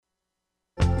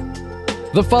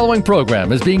The following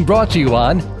program is being brought to you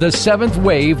on the Seventh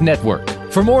Wave Network.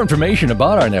 For more information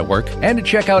about our network and to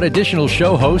check out additional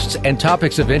show hosts and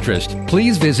topics of interest,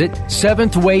 please visit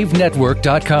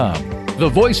seventhwavenetwork.com. The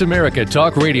Voice America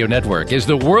Talk Radio Network is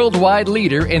the worldwide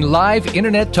leader in live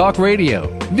Internet talk radio.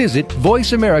 Visit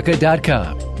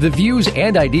voiceamerica.com. The views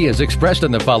and ideas expressed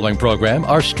on the following program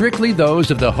are strictly those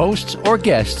of the hosts or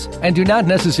guests and do not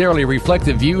necessarily reflect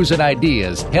the views and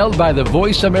ideas held by the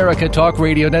Voice America Talk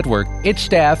Radio Network, its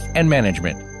staff, and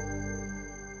management.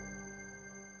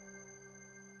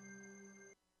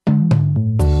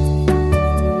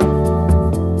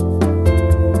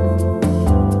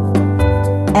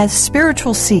 As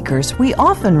spiritual seekers, we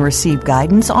often receive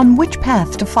guidance on which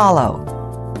path to follow.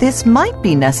 This might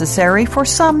be necessary for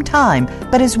some time,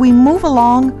 but as we move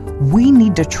along, we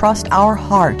need to trust our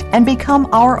heart and become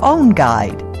our own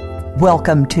guide.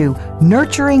 Welcome to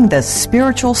Nurturing the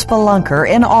Spiritual Spelunker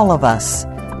in All of Us,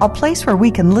 a place where we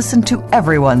can listen to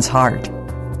everyone's heart.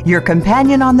 Your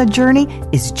companion on the journey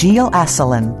is Jill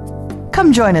Asselin.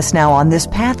 Come join us now on this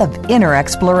path of inner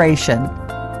exploration.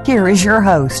 Here is your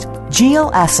host,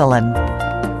 Jill Asselin.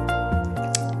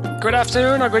 Good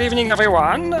afternoon or good evening,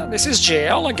 everyone. This is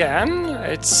Jill again.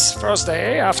 It's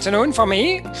Thursday afternoon for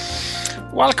me.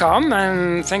 Welcome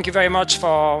and thank you very much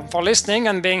for listening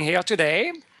and being here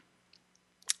today.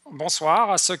 Bonsoir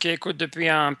à ceux qui écoutent depuis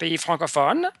un pays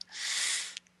francophone.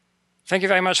 Thank you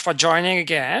very much for joining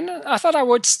again. I thought I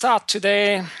would start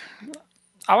today.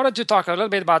 I wanted to talk a little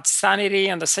bit about sanity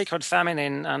and the sacred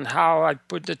feminine and how I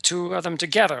put the two of them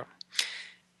together.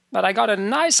 But I got a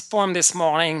nice poem this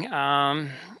morning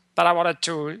that I wanted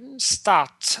to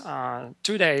start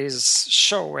today's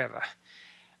show with.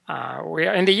 We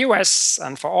are in the US,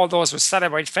 and for all those who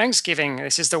celebrate Thanksgiving,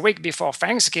 this is the week before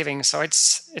Thanksgiving, so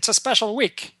it's a special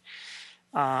week,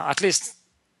 at least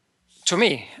to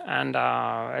me. And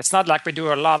it's not like we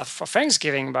do a lot for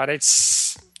Thanksgiving, but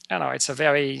it's a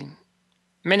very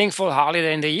meaningful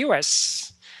holiday in the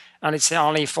US, and it's the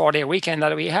only 4-day weekend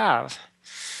that we have.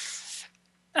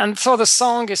 And so the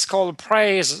song is called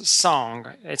Praise Song.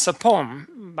 It's a poem,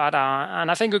 but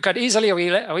and I think we could easily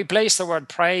replace the word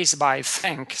praise by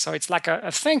thank. So it's like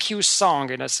a thank you song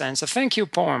in a sense, a thank you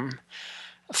poem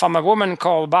from a woman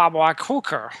called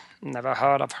brbr. Never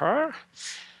heard of her.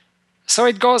 So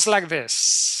it goes like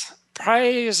this.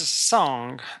 Praise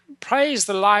Song. Praise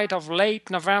the light of late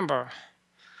November,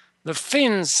 the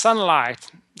thin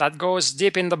sunlight that goes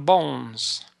deep in the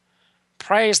bones.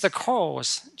 Praise the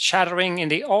crows chattering in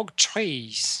the oak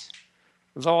trees.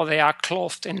 Though they are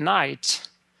clothed in night,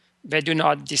 they do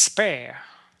not despair.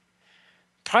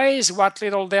 Praise what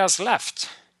little there's left,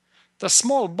 the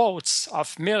small boats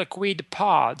of milkweed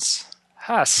pods,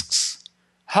 husks,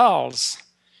 hulls,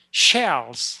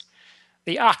 shells,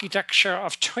 the architecture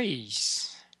of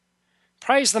trees.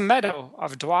 Praise the meadow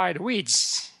of dried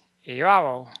weeds,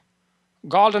 yarrow,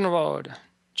 goldenrod,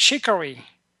 chicory,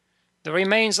 the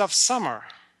remains of summer.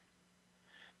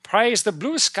 Praise the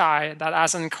blue sky that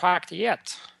hasn't cracked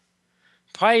yet.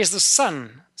 Praise the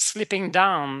sun slipping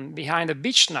down behind the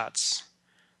beech nuts.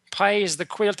 Praise the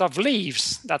quilt of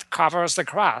leaves that covers the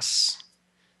grass.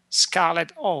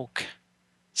 Scarlet oak,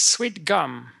 sweet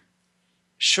gum,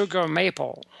 sugar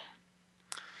maple.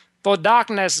 Though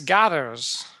darkness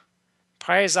gathers,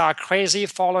 praise our crazy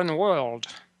fallen world.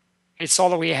 It's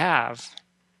all we have,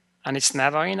 and it's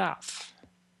never enough.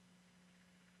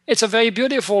 It's a very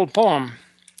beautiful poem,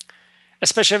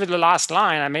 especially with the last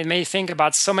line. I made me think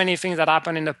about so many things that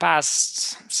happened in the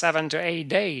past 7 to 8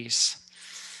 days.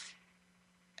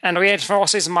 And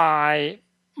reinforces my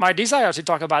desire to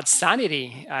talk about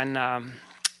sanity and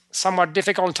somewhat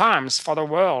difficult times for the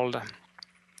world.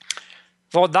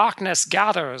 Though darkness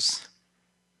gathers,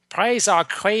 praise our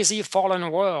crazy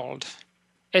fallen world.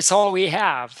 It's all we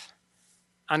have,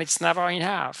 and it's never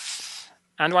enough.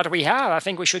 And what we have, I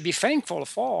think we should be thankful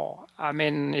for. I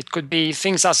mean, it could be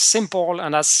things as simple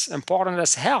and as important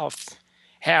as health,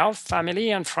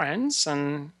 family and friends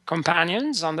and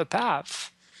companions on the path.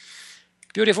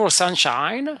 Beautiful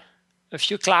sunshine, a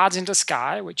few clouds in the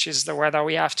sky, which is the weather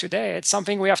we have today. It's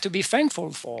something we have to be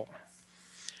thankful for.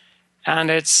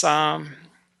 And it's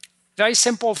very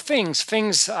simple things,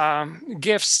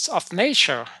 gifts of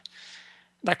nature,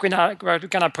 that we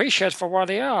can appreciate for what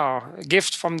they are. A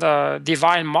gift from the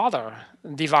Divine Mother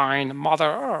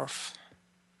Earth.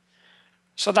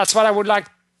 So that's what I would like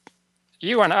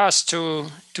you and us to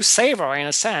savor, in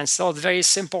a sense, those very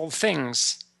simple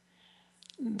things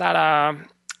that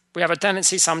we have a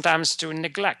tendency sometimes to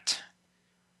neglect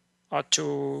or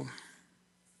to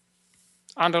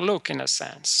underlook, in a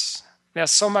sense.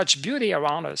 There's so much beauty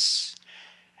around us.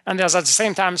 And there's at the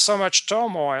same time so much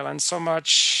turmoil and so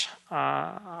much,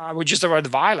 I would use the word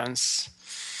violence.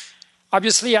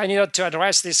 Obviously, I needed to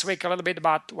address this week a little bit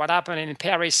about what happened in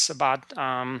Paris about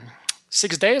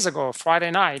 6 days ago,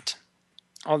 Friday night,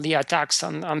 all the attacks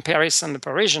on Paris and the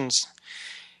Parisians.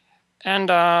 And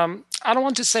I don't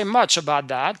want to say much about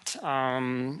that.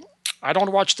 I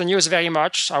don't watch the news very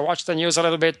much. I watched the news a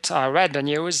little bit, I read the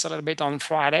news a little bit on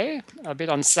Friday, a bit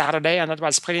on Saturday, and that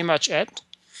was pretty much it.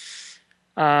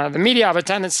 The media have a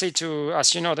tendency to,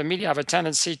 as you know, the media have a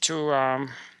tendency to,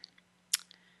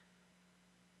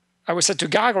 I would say, to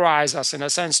gargarize us, in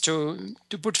a sense, to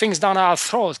put things down our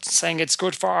throat, saying it's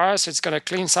good for us, it's going to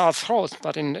cleanse our throat.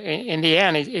 But in the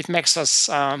end, it makes us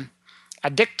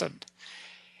addicted.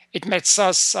 It makes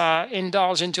us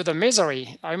indulge into the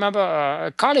misery. I remember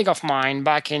a colleague of mine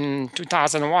back in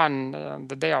 2001,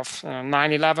 the day of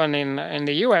 9/11 in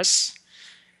the US,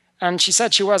 and she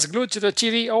said she was glued to the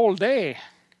TV all day,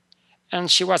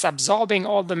 and she was absorbing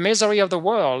all the misery of the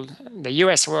world, the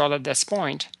US world at this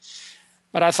point.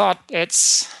 But I thought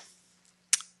it's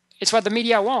what the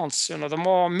media wants. You know, the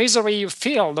more misery you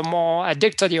feel, the more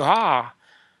addicted you are.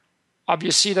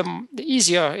 Obviously, the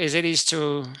easier it is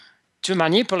to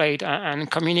manipulate and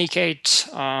communicate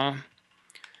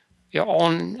your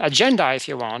own agenda, if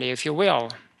you want, if you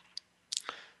will.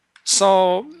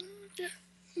 So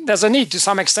there's a need to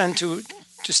some extent to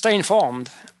stay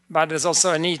informed, but there's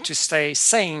also a need to stay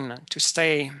sane, to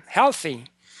stay healthy,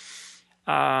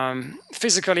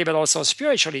 physically, but also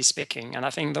spiritually speaking. And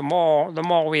I think the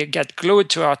more we get glued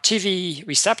to our TV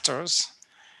receptors,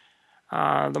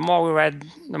 the more we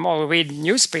read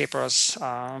newspapers,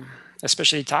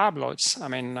 especially tabloids, I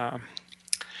mean,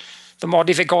 the more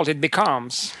difficult it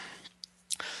becomes.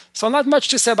 So not much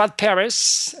to say about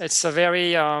Paris. It's a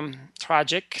very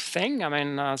tragic thing. I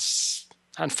mean,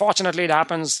 unfortunately, it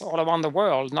happens all around the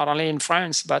world, not only in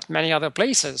France, but many other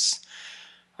places.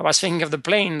 I was thinking of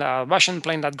the Russian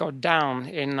plane that got down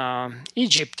in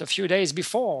Egypt a few days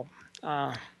before.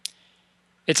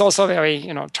 It's also very,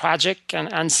 tragic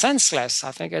and senseless.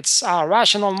 I think it's our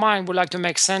rational mind would like to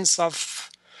make sense of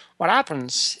what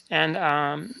happens, and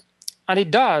it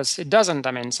does. It doesn't.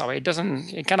 I mean, sorry, it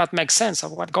doesn't. It cannot make sense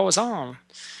of what goes on,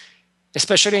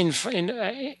 especially in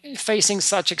facing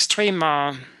such extreme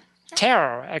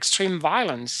terror, extreme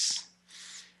violence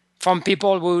from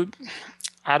people who,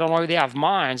 I don't know if they have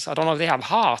minds. I don't know if they have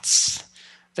hearts.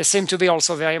 They seem to be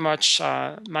also very much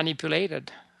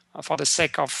manipulated for the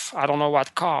sake of I don't know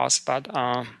what cause, but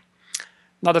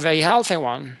not a very healthy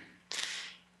one.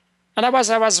 And I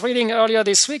was reading earlier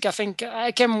this week, I think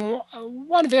I came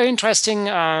one very interesting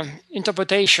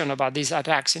interpretation about these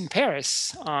attacks in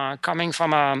Paris, coming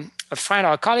from a friend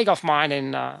or a colleague of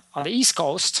mine on the East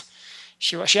Coast.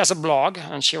 She has a blog,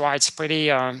 and she writes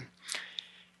pretty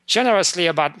generously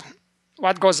about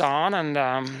what goes on and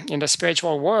in the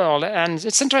spiritual world. And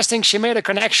it's interesting, she made a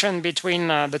connection between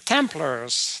the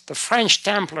Templars, the French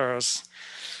Templars,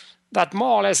 that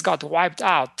more or less got wiped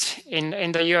out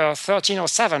in the year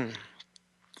 1307.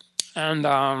 And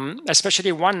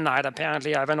especially one night,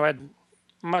 apparently, I haven't read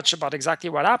much about exactly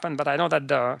what happened, but I know that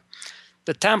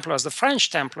the Templars, the French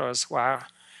Templars, were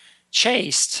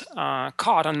chased,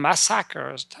 caught and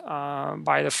massacred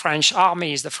by the French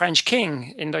armies, the French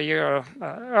king in the year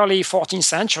early 14th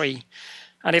century.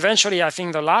 And eventually, I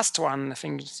think the last one, I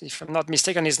think, if I'm not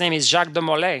mistaken, his name is Jacques de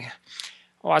Molay,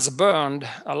 was burned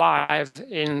alive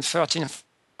in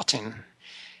 1314.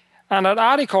 And an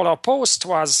article or post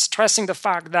was stressing the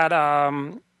fact that,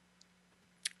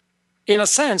 in a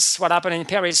sense, what happened in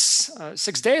Paris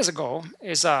 6 days ago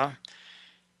is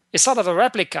sort of a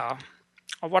replica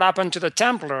of what happened to the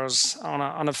Templars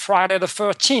on a Friday the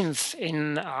 13th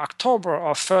in October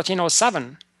of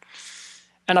 1307.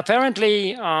 And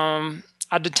apparently,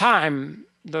 at the time,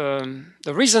 the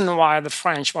reason why the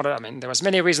French wanted, I mean, there was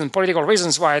many reasons, political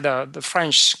reasons why the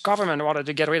French government wanted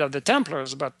to get rid of the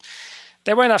Templars, but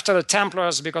they went after the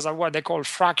Templars because of what they call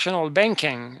fractional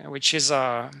banking, which is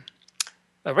a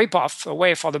ripoff, a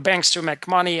way for the banks to make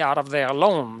money out of their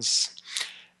loans.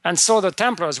 And so the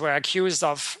Templars were accused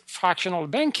of fractional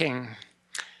banking.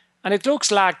 And it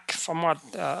looks like, from what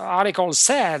the article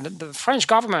said, the French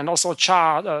government also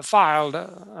filed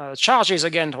charges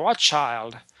against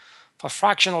Rothschild for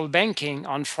fractional banking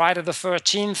on Friday the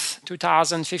 13th,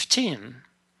 2015.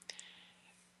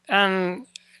 And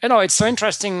it's so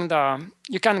interesting.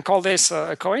 You can call this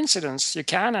a coincidence. You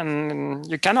can, and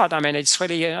you cannot. I mean, it's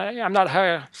really. I'm not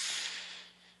here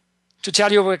to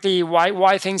tell you really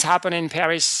why things happen in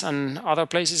Paris and other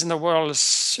places in the world,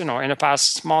 in the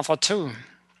past month or two.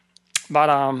 But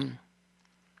I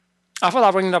thought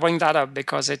I'd bring that up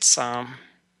because it's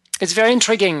it's very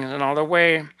intriguing, the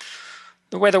way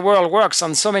the world works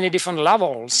on so many different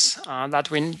levels,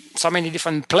 so many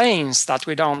different planes that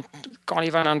we can't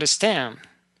even understand.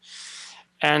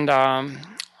 And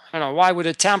why would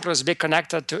the Templars be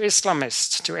connected to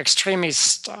Islamists, to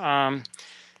extremists,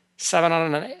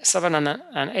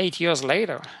 708 years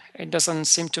later? It doesn't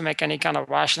seem to make any kind of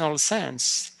rational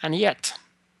sense, and yet.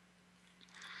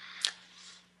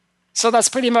 So that's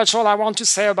pretty much all I want to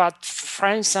say about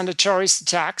France and the terrorist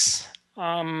attacks.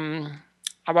 I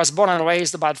was born and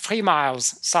raised about 3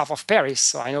 miles south of Paris,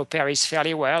 so I know Paris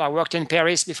fairly well. I worked in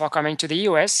Paris before coming to the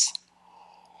US.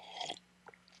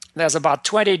 There's about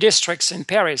 20 districts in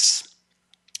Paris,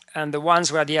 and the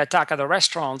ones where the attack at the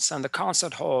restaurants and the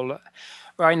concert hall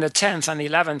were in the 10th and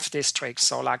 11th districts,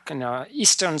 so like in the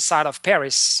eastern side of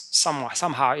Paris,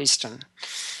 somehow eastern.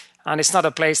 And it's not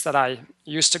a place that I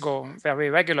used to go very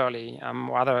regularly.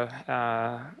 I'm rather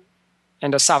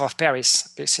in the south of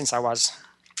Paris, since I was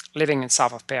living in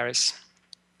south of Paris.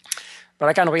 But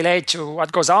I can relate to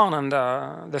what goes on and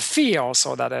the fear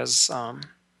also that is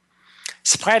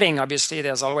spreading. Obviously,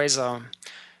 there's always a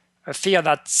fear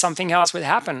that something else will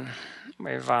happen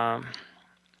with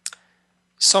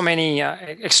so many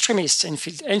extremists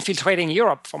infiltrating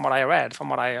Europe, from what I read, from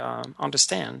what I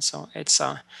understand. So it's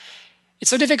a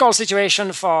difficult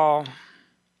situation for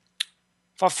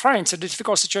France, a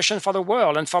difficult situation for the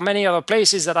world, and for many other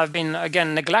places that have been,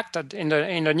 again, neglected in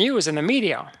the news, in the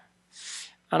media.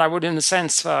 And I would, in a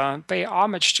sense, pay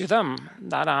homage to them,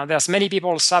 that there's many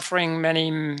people suffering,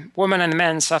 many women and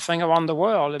men suffering around the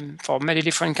world for many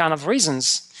different kind of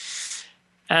reasons.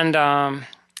 And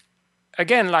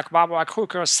again, like Barbara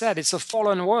Kruger said, it's a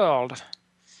fallen world.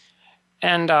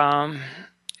 And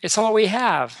it's all we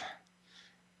have.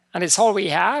 And it's all we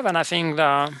have, and I think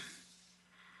the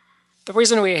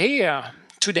reason we're here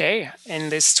today in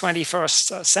this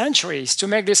 21st century is to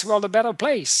make this world a better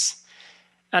place.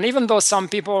 And even though some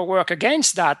people work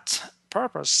against that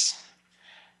purpose,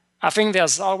 I think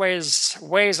there's always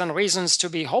ways and reasons to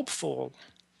be hopeful.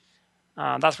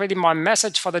 That's really my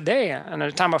message for the day. And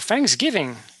at a time of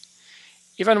Thanksgiving,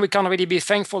 even we can't really be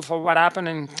thankful for what happened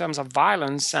in terms of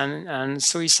violence and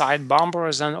suicide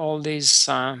bombers and all these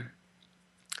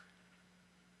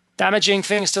damaging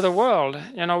things to the world.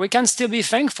 We can still be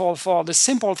thankful for the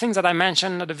simple things that I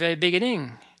mentioned at the very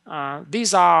beginning.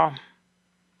 These are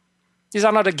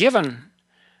not a given.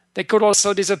 They could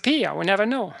also disappear. We never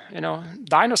know.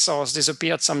 Dinosaurs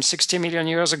disappeared some 60 million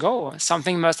years ago.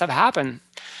 Something must have happened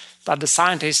that the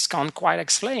scientists can't quite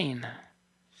explain.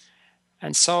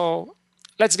 And so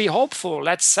let's be hopeful,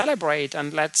 let's celebrate,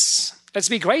 and let's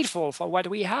be grateful for what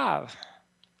we have.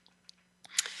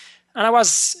 And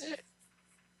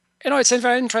it's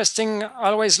very interesting.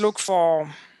 I always look for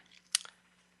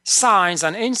signs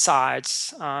and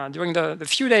insights during the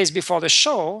few days before the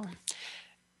show.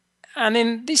 And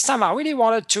in this time, I really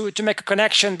wanted to make a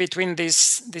connection between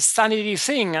this sanity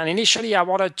thing. And initially, I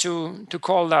wanted to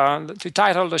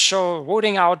title the show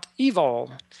 "Rooting Out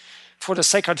Evil" for the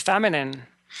Sacred Feminine.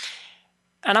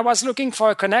 And I was looking for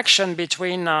a connection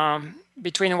between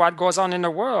what goes on in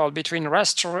the world, between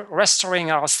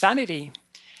restoring our sanity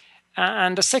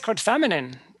and the sacred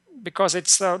feminine, because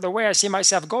it's the way I see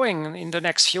myself going in the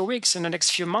next few weeks, in the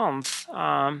next few months,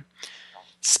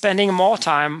 spending more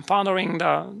time pondering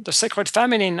the sacred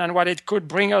feminine and what it could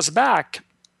bring us back.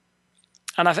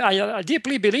 And I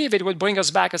deeply believe it would bring us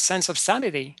back a sense of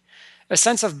sanity, a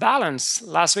sense of balance.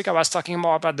 Last week I was talking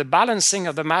more about the balancing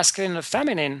of the masculine and the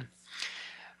feminine.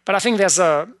 But I think there's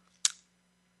a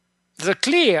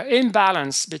clear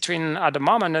imbalance between, at the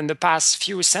moment, in the past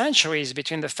few centuries,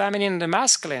 between the feminine and the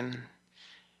masculine.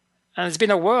 And it's been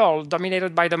a world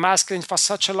dominated by the masculine for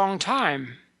such a long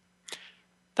time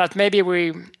that maybe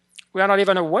we are not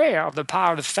even aware of the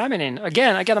power of the feminine.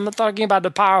 Again, I'm not talking about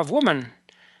the power of woman.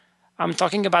 I'm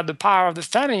talking about the power of the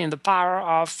feminine, the power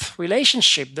of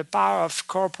relationship, the power of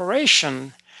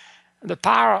cooperation, the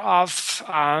power of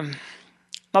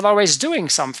not always doing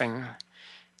something,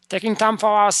 taking time for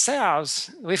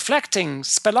ourselves, reflecting,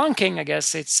 spelunking. I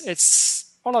guess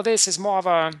it's all of this is more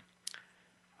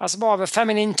of a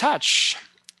feminine touch,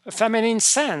 a feminine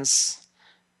sense,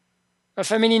 a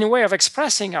feminine way of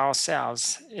expressing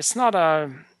ourselves. It's not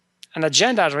an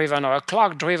agenda-driven or a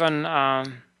clock-driven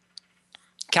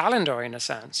calendar, in a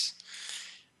sense.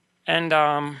 And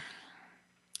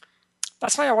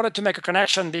that's why I wanted to make a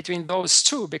connection between those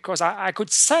two, because I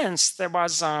could sense there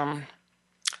was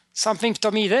something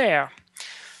to me there.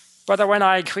 But when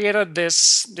I created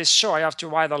this show, I have to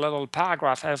write a little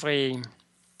paragraph every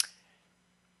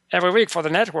week for the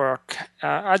network.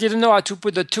 I didn't know how to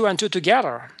put the two and two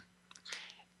together.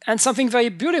 And something very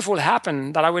beautiful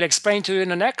happened that I will explain to you in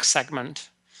the next segment,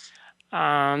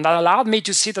 that allowed me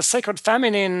to see the sacred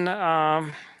feminine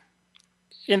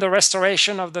in the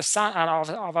restoration of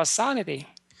our sanity.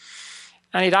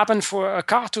 And it happened for a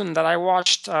cartoon that I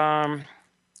watched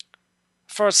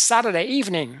first Saturday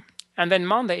evening and then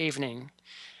Monday evening.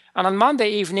 And on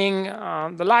Monday evening,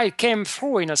 the light came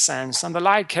through, in a sense, and the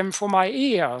light came through my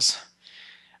ears.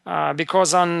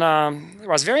 Because it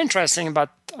was very interesting, but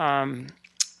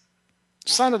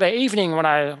Saturday evening when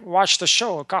I watched the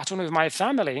show, a cartoon with my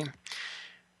family,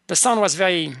 the sound was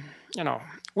very,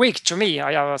 weak to me.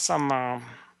 I have some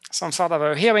sort of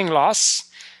a hearing loss,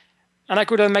 and I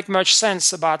couldn't make much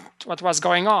sense about what was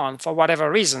going on for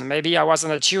whatever reason. Maybe I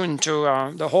wasn't attuned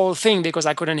to the whole thing because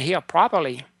I couldn't hear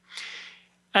properly.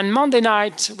 And Monday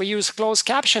night, we used closed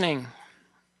captioning.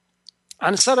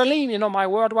 And suddenly, my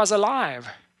world was alive.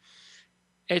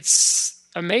 It's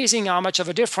amazing how much of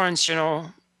a difference,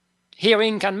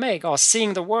 hearing can make, or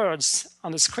seeing the words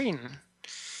on the screen.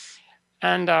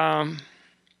 And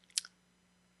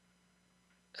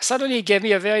suddenly it gave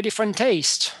me a very different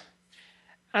taste.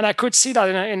 And I could see that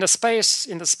in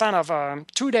the span of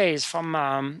 2 days,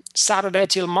 from Saturday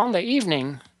till Monday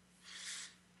evening,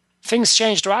 things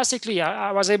changed drastically.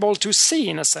 I was able to see,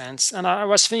 in a sense. And I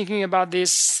was thinking about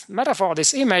this metaphor,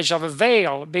 this image of a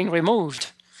veil being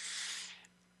removed.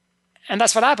 And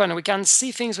that's what happened. We can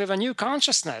see things with a new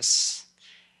consciousness.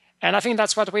 And I think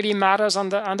that's what really matters on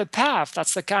the path.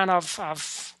 That's the kind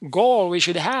of goal we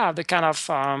should have, the kind of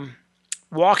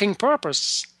walking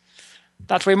purpose.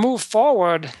 That we move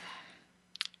forward,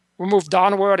 we move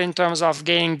downward in terms of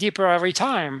getting deeper every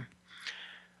time.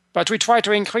 But we try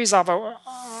to increase our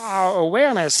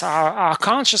awareness, our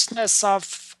consciousness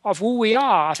of who we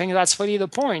are. I think that's really the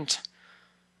point.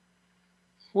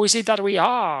 Who is it that we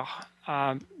are?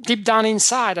 Deep down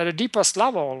inside, at the deepest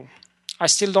level, I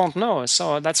still don't know.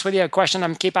 So that's really a question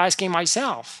I keep asking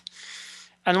myself.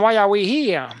 And why are we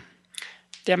here?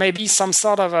 There may be some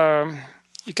sort of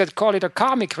you could call it a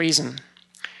karmic reason.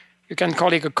 You can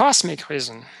call it a cosmic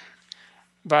reason.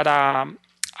 But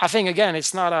I think, again,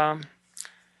 it's not a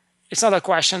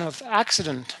question of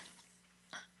accident.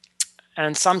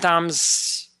 And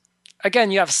sometimes,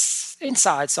 again, you have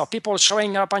insights or people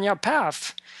showing up on your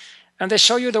path, and they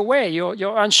show you the way.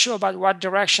 You're unsure about what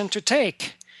direction to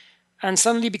take. And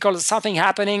suddenly, because of something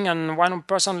happening and one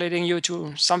person leading you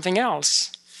to something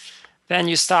else, then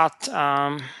you start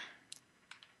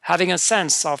having a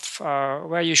sense of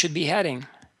where you should be heading.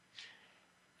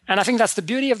 And I think that's the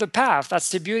beauty of the path. That's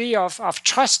the beauty of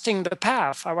trusting the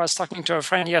path. I was talking to a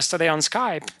friend yesterday on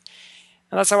Skype,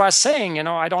 and that's what I was saying.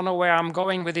 I don't know where I'm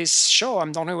going with this show. I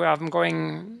don't know where I'm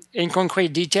going in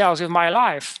concrete details with my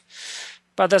life.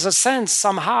 But there's a sense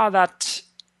somehow that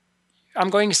I'm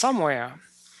going somewhere.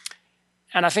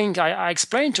 And I think I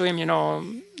explained to him,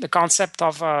 the concept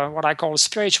of what I call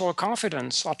spiritual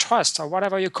confidence or trust or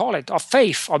whatever you call it, or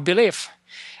faith or belief.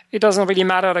 It doesn't really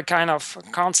matter the kind of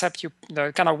concept,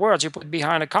 the kind of words you put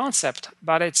behind a concept,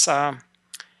 but it's a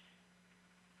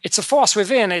force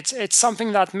within. It's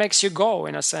something that makes you go,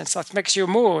 in a sense, that makes you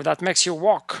move, that makes you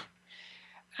walk.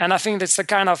 And I think that's the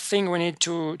kind of thing we need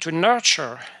to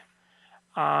nurture.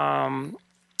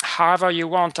 However you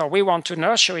want or we want to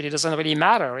nurture it, it doesn't really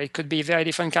matter. It could be very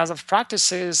different kinds of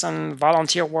practices and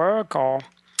volunteer work or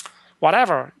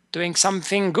whatever. Doing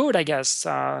something good, I guess.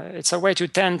 It's a way to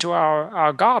tend to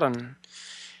our garden.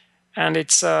 And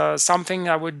it's something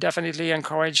I would definitely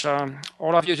encourage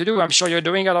all of you to do. I'm sure you're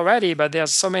doing it already, but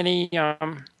there's so many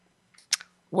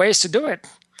ways to do it,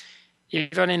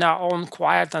 even in our own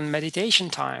quiet and meditation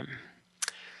time.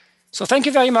 So thank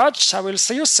you very much. I will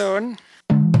see you soon.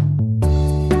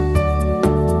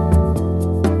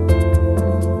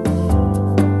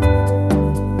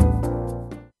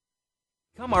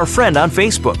 Become our friend on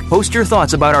Facebook. Post your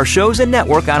thoughts about our shows and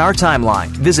network on our timeline.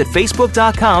 Visit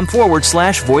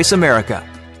facebook.com/Voice America.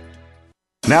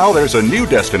 Now there's a new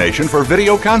destination for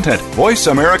video content,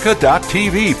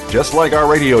 voiceamerica.tv. Just like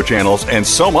our radio channels and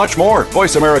so much more.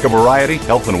 Voice America Variety,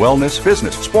 Health and Wellness,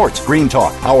 Business, Sports, Green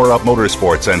Talk, Power Up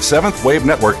Motorsports, and Seventh Wave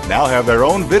Network now have their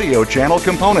own video channel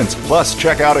components. Plus,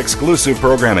 check out exclusive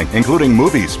programming, including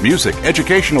movies, music,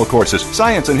 educational courses,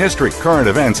 science and history, current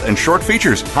events, and short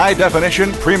features.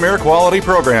 High-definition, premier quality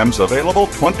programs available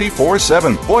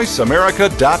 24/7.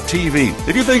 VoiceAmerica.tv.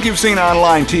 If you think you've seen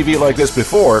online TV like this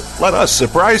before, let us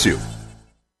surprise you.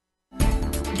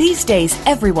 These days,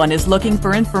 everyone is looking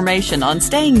for information on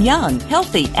staying young,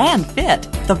 healthy, and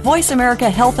fit. The Voice America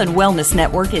Health and Wellness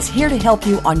Network is here to help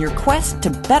you on your quest to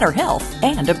better health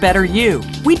and a better you.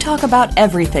 We talk about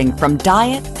everything from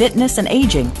diet, fitness, and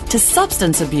aging to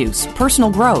substance abuse, personal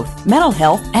growth, mental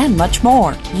health, and much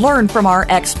more. Learn from our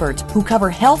experts who cover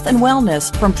health and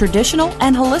wellness from traditional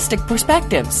and holistic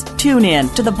perspectives. Tune in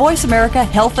to the Voice America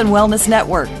Health and Wellness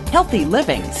Network. Healthy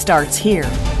living starts here.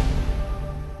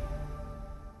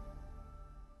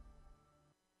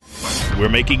 We're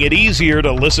making it easier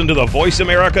to listen to the Voice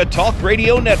America Talk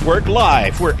Radio Network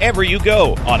live wherever you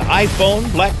go on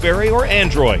iPhone, BlackBerry, or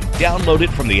Android. Download it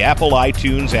from the Apple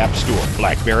iTunes App Store,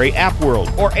 BlackBerry App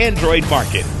World, or Android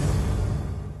Market.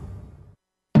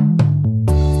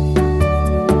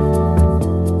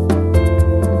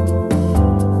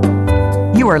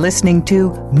 You are listening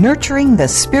to Nurturing the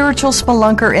Spiritual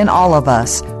Spelunker in All of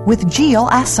Us with Jill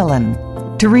Asselin.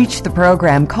 To reach the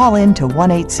program, call in to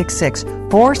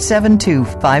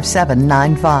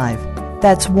 1-866-472-5795.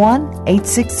 That's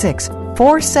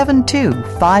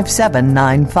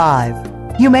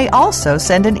 1-866-472-5795. You may also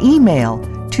send an email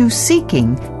to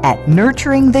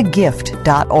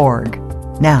seeking@nurturingthegift.org.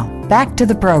 Now, back to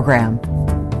the program.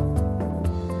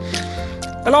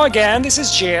 Hello again, this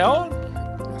is Jill.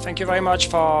 Thank you very much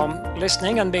for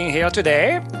listening and being here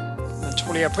today. I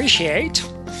truly appreciate.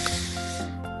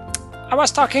 I was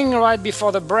talking right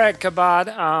before the break about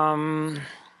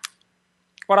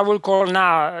what I will call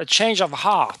now a change of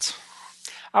heart.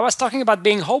 I was talking about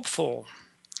being hopeful.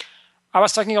 I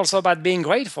was talking also about being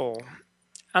grateful.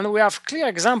 And we have clear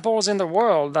examples in the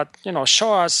world that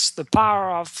show us the power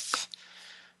of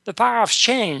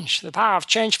change, the power of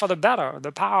change for the better,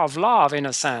 the power of love in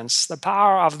a sense, the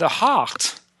power of the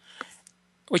heart,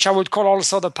 which I would call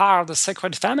also the power of the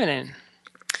sacred feminine.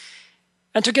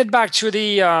 And to get back to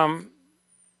the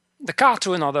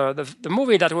cartoon or the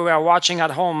movie that we were watching at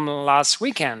home last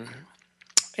weekend,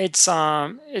 it's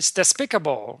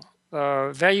Despicable,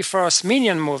 the very first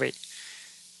Minion movie,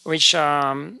 which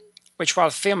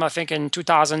was filmed I think in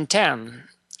 2010.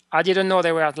 I didn't know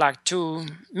there were like two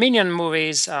Minion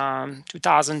movies,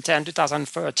 2010,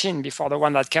 2013, before the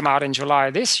one that came out in July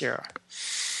this year.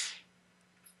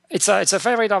 It's a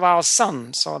favorite of our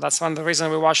son, so that's one of the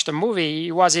reasons we watched the movie.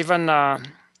 It was even a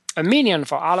Minion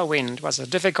for Halloween. It was a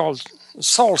difficult,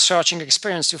 soul-searching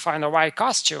experience to find the right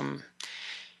costume.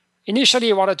 Initially,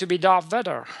 I wanted to be Darth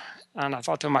Vader, and I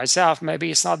thought to myself,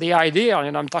 maybe it's not the ideal.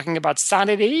 I'm talking about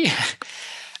sanity,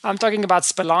 I'm talking about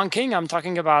spelunking, I'm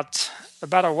talking about a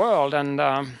better world, and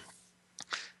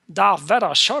Darth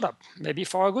Vader showed up, maybe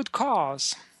for a good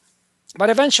cause. But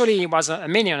eventually, it was a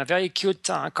Minion, a very cute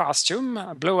costume,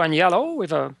 blue and yellow,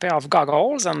 with a pair of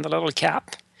goggles and a little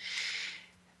cap.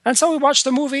 And so we watched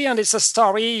the movie, and it's a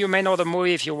story, you may know the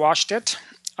movie if you watched it,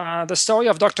 the story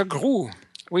of Dr. Gru,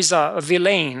 who is a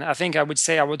villain. I think I would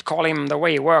call him, the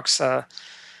way he works,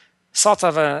 sort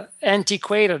of an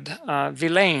antiquated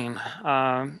villain,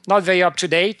 not very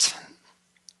up-to-date.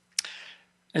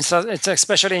 And so it's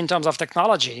especially in terms of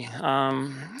technology.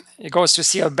 He goes to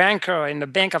see a banker in the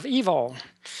Bank of Evil,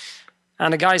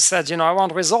 and the guy said, I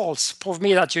want results. Prove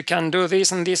me that you can do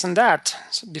this and this and that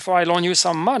before I loan you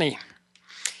some money.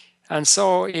 And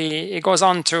so he goes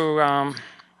on to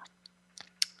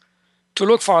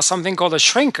look for something called a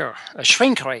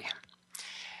shrinkery.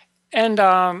 And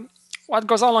what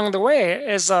goes along the way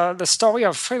is the story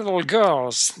of three little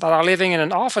girls that are living in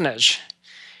an orphanage.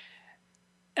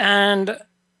 And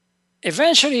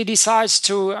eventually he decides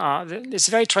to, it's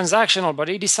very transactional, but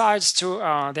he decides to,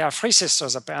 they are three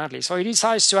sisters apparently, so he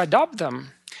decides to adopt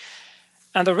them.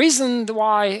 And the reason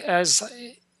why is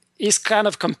he's kind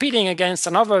of competing against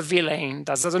another villain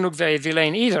that doesn't look very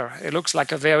villain either. It looks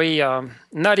like a very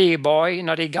nutty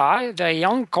guy, very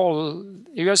young,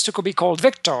 he used to be called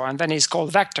Victor, and then he's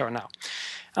called Vector now.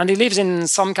 And he lives in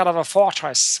some kind of a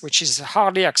fortress, which is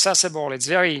hardly accessible. It's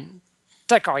very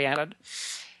tech-oriented.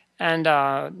 And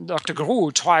Dr.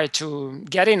 Gru tried to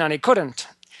get in, and he couldn't.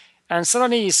 And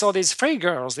suddenly he saw these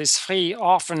three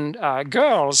orphaned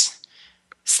girls,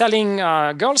 selling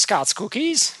Girl Scouts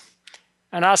cookies,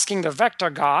 and asking the Vector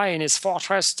guy in his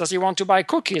fortress, does he want to buy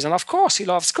cookies? And of course, he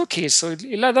loves cookies, so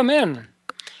he let them in.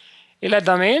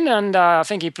 And I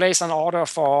think he placed an order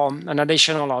for an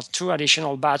additional or two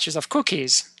additional batches of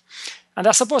cookies. And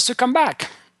they're supposed to come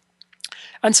back.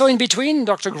 And so in between,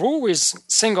 Dr. Gru is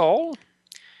single.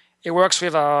 He works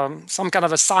with some kind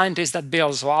of a scientist that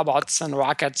builds robots and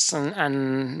rockets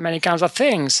and many kinds of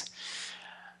things.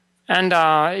 And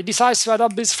he decides to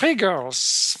adopt these three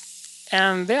girls.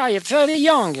 And they are very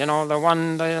young,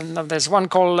 there's one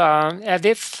called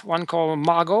Edith, one called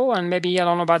Margot, and maybe I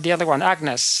don't know about the other one,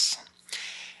 Agnes.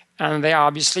 And they are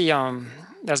obviously,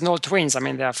 there's no twins. I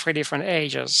mean, they are 3 different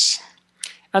ages.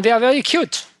 And they are very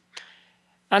cute.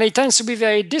 And he tends to be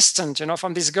very distant,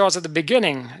 from these girls at the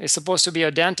beginning. He's supposed to be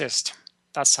a dentist.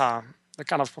 That's the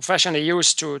kind of profession he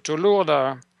used to lure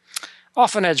the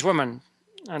orphanage woman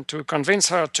and to convince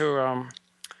her to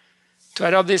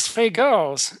adopt these 3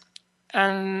 girls.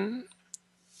 And,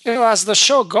 as the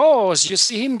show goes, you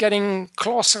see him getting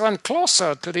closer and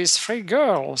closer to these 3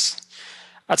 girls.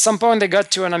 At some point, they got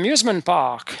to an amusement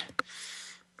park.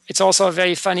 It's also a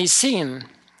very funny scene.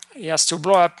 He has to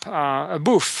blow up a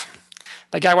booth.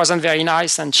 The guy wasn't very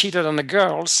nice and cheated on the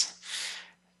girls.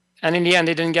 And in the end,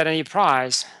 he didn't get any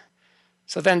prize.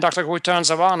 So then Dr. Gru turns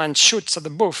around and shoots at the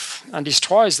booth and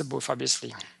destroys the booth,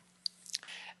 obviously.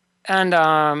 And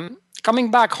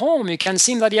coming back home, you can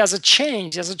see that he has a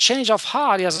change. He has a change of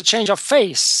heart. He has a change of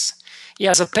face. He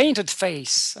has a painted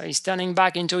face. He's turning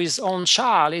back into his own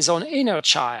child, his own inner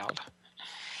child.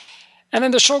 And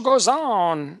then the show goes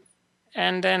on.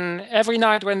 And then every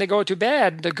night when they go to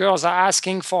bed, the girls are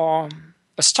asking for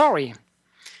a story.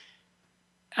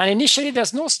 And initially,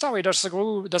 there's no story. Dr.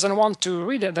 Gru doesn't want to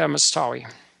read them a story.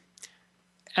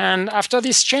 And after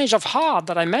this change of heart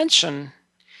that I mentioned,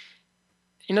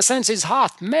 in a sense, his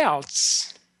heart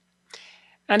melts.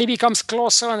 And he becomes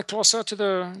closer and closer to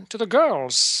the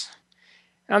girls.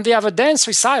 And they have a dance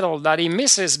recital that he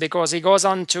misses because he goes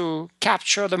on to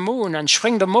capture the moon and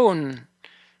shrink the moon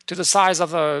to the size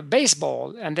of a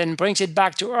baseball and then brings it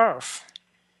back to Earth.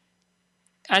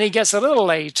 And he gets a little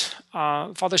late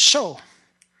for the show.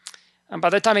 And by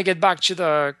the time he gets back to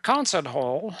the concert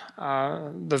hall,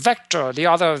 the Vector, the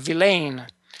other villain,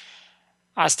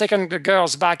 has taken the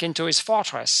girls back into his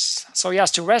fortress. So he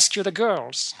has to rescue the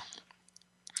girls.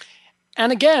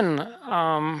 And again,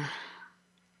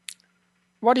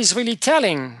 what he's really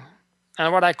telling,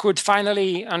 and what I could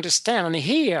finally understand and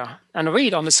hear and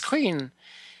read on the screen,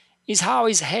 is how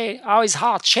his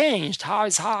heart changed, how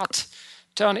his heart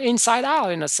turned inside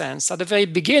out, in a sense. At the very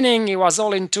beginning, he was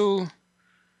all into,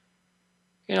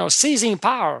 seizing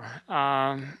power,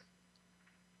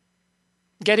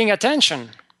 getting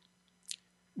attention,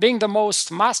 being the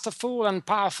most masterful and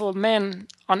powerful man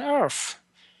on earth,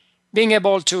 being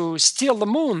able to steal the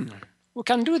moon. Who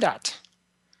can do that?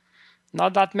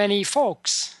 Not that many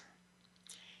folks.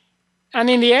 And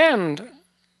in the end,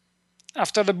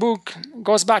 after the book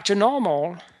goes back to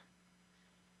normal,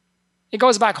 he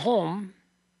goes back home,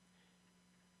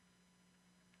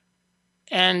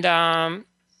 and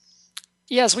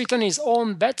he has written his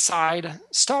own bedside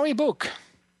storybook.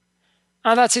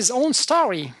 And that's his own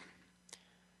story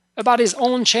about his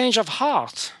own change of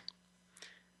heart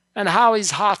and how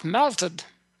his heart melted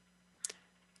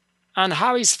and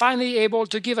how he's finally able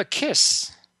to give a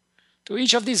kiss to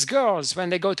each of these girls when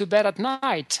they go to bed at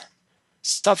night,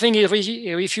 something he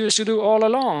refused to do all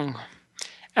along.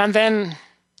 And then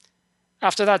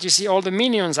after that, you see all the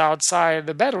minions outside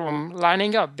the bedroom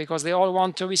lining up because they all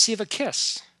want to receive a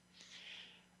kiss.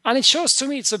 And it shows to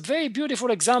me, it's a very beautiful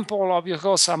example of, of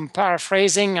course, I'm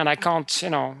paraphrasing and I can't,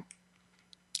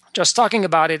 just talking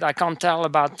about it, I can't tell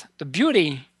about the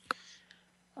beauty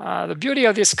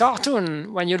of this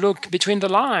cartoon when you look between the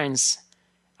lines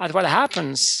at what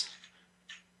happens.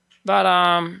 But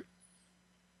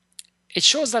it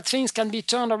shows that things can be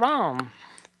turned around.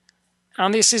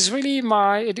 And this is really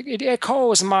it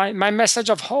echoes my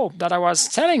message of hope that I was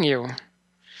telling you.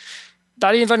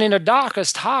 That even in the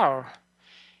darkest hour,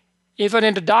 even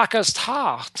in the darkest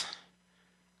heart,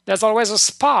 there's always a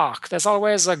spark, there's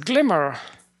always a glimmer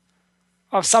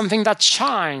of something that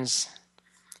shines.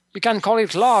 You can call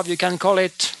it love, you can call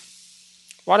it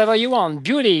whatever you want,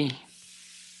 beauty,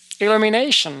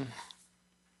 illumination.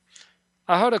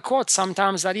 I heard a quote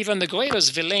sometimes that even the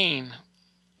greatest villain,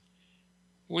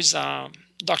 who's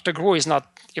Dr. Gru is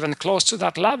not even close to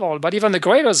that level, but even the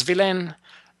greatest villain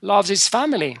loves his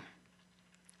family.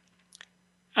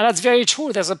 And that's very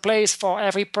true. There's a place for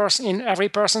every person in every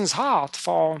person's heart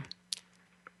for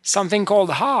something called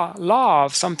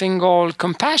love, something called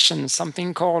compassion,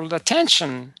 something called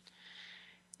attention.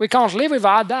 We can't live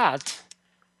without that.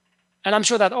 And I'm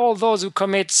sure that all those who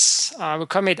commit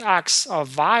acts of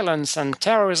violence and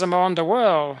terrorism around the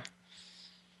world,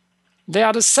 they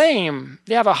are the same.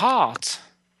 They have a heart.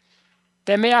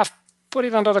 They may have put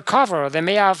it under the cover. They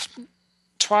may have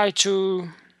tried to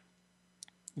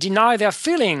deny their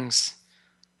feelings.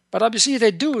 But obviously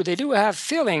they do. They do have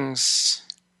feelings.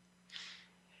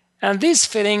 And these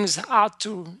feelings are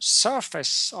to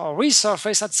surface or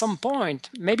resurface at some point.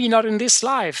 Maybe not in this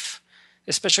life.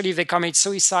 especially if they commit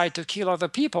suicide to kill other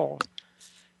people.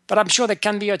 But I'm sure there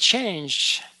can be a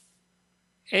change.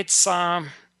 It's what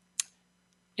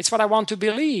I want to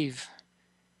believe,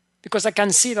 because I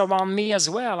can see it around me as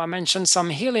well. I mentioned some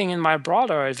healing in my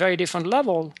brother at a very different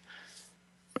level.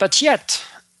 But yet,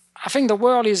 I think the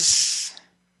world is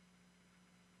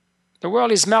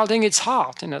melting its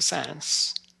heart, in a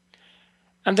sense.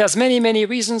 And there's many, many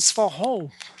reasons for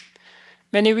hope,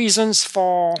 many reasons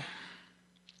for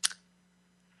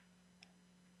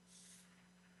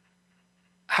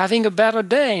having a better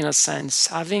day, in a sense,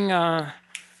 having a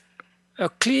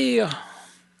clear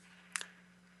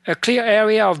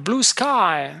area of blue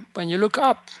sky when you look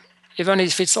up, even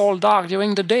if it's all dark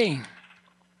during the day.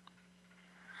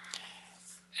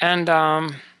 And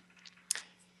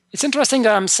it's interesting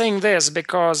that I'm saying this,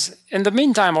 because in the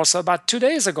meantime, also about 2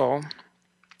 days ago,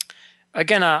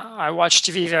 again, I watch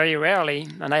TV very rarely,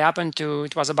 and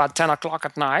it was about 10 o'clock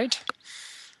at night.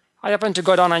 I happened to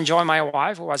go down and join my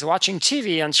wife, who was watching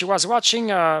TV, and she was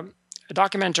watching a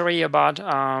documentary about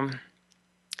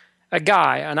a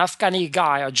guy, an Afghani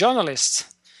guy, a journalist.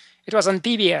 It was on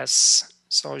PBS,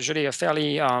 so usually a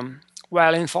fairly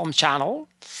well-informed channel.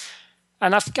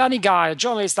 An Afghani guy, a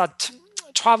journalist that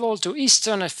traveled to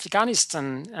eastern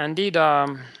Afghanistan and did a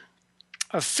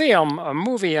film, a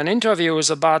movie, and interviews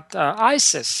about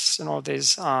ISIS,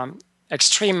 these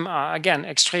extreme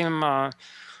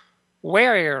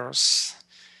warriors,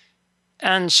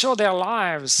 and show their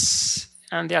lives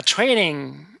and their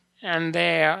training and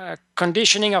their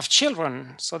conditioning of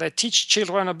children. So they teach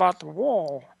children about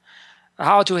war,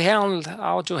 how to hold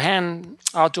a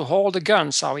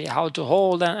gun, how to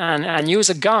hold and use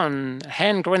a gun,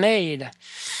 hand grenade.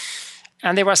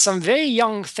 And there were some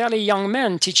fairly young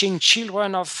men teaching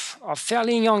children of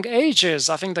fairly young ages.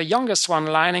 I think the youngest one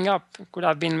lining up could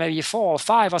have been maybe 4 or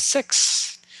 5 or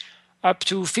 6, up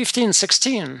to 15,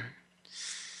 16.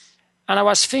 And I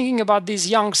was thinking about these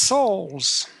young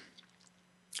souls.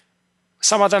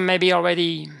 Some of them maybe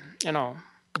already,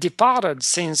 departed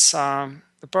since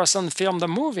the person filmed the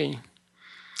movie.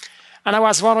 And I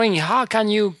was wondering,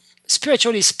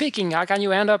 spiritually speaking, how can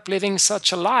you end up living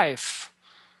such a life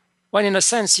when, in a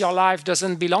sense, your life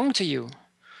doesn't belong to you?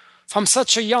 From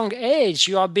such a young age,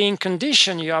 you are being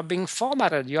conditioned, you are being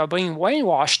formatted, you are being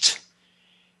brainwashed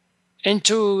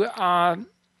into a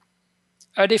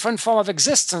different form of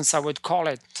existence, I would call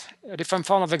it. A different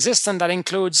form of existence that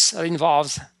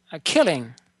involves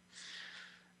killing.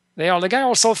 The guy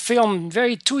also filmed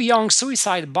 2 young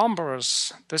suicide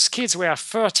bombers. Those kids were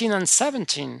 13 and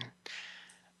 17.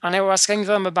 And I was asking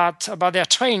them about their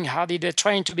training. How did they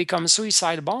train to become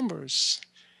suicide bombers?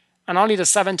 And only the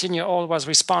 17-year-old was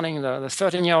responding. The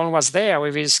 13-year-old was there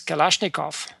with his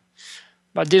Kalashnikov,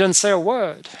 but didn't say a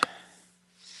word.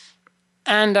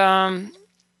 And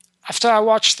after I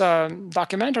watched the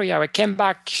documentary, I came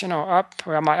back, up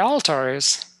where my altar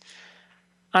is,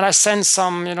 and I sent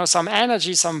some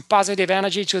energy, some positive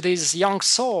energy to these young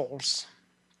souls.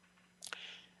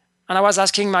 And I was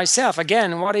asking myself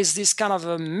again, what is this kind of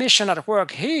a mission at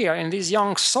work here in these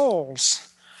young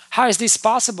souls? How is this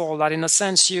possible that, in a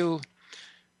sense, you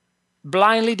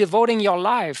blindly devoting your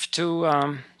life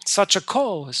to such a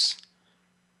cause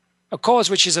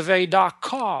which is a very dark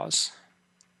cause?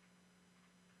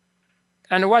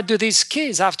 And what do these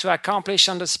kids have to accomplish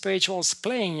on the spiritual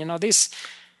plane?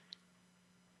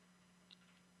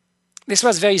 This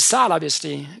was very sad,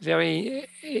 obviously.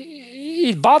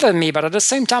 It bothered me, but at the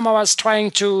same time, I was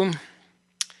trying to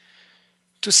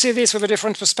see this with a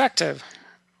different perspective,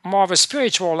 more of a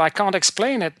spiritual. I can't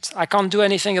explain it. I can't do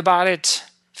anything about it,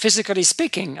 physically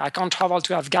speaking. I can't travel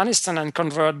to Afghanistan and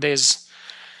convert these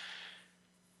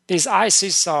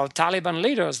ISIS or Taliban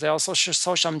leaders. They also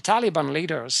saw some Taliban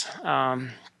leaders.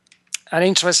 And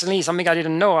interestingly, something I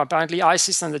didn't know, apparently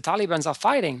ISIS and the Taliban are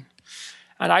fighting.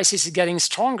 And ISIS is getting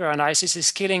stronger, and ISIS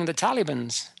is killing the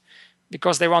Taliban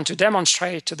because they want to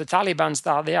demonstrate to the Taliban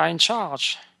that they are in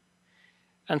charge.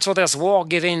 And so there's war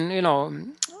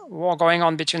going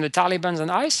on between the Taliban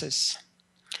and ISIS.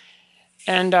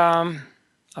 And I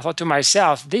thought to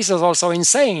myself, this is also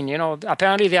insane.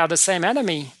 Apparently they are the same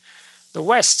enemy. The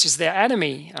West is their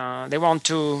enemy. They want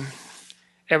to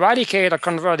eradicate or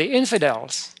convert the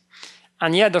infidels.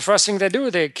 And yet the first thing they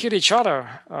do, they kill each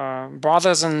other,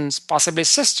 brothers and possibly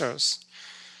sisters.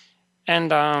 And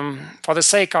for the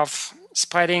sake of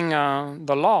spreading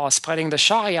the law, spreading the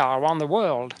Sharia around the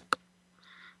world.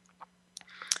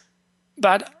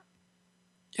 But,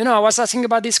 I was asking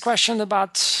about this question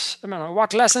about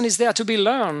what lesson is there to be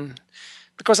learned?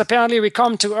 Because apparently we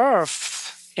come to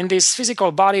earth in this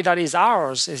physical body that is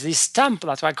ours, is this temple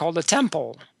that I call the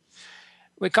temple.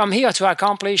 We come here to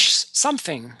accomplish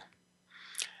something.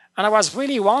 And I was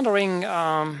really wondering,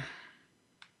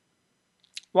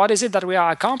 what is it that we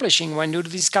are accomplishing when we do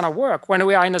this kind of work, when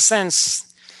we are, in a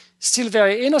sense, still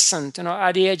very innocent,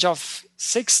 at the age of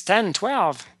 6, 10,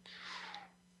 12.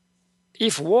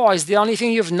 If war is the only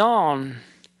thing you've known,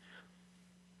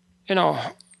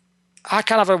 what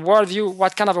kind of a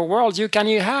worldview can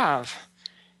you have?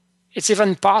 It's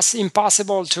even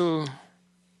impossible to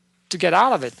get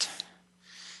out of it.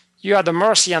 You are at the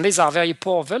mercy, and these are very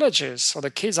poor villages, so the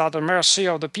kids are at the mercy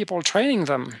of the people training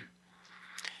them.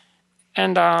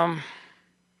 And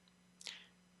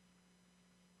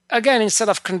again, instead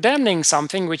of condemning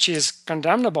something which is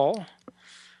condemnable,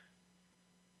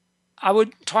 I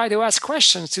would try to ask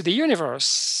questions to the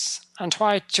universe and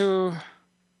try to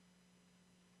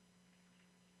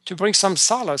bring some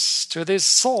solace to these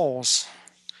souls,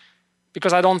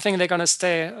 because I don't think they're going to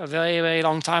stay a very, very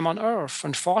long time on Earth,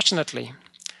 unfortunately.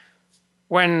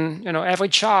 When every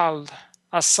child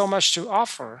has so much to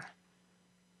offer,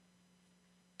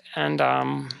 and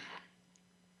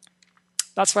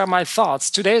that's where my thoughts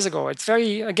 2 days ago. It's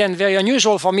very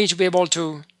unusual for me to be able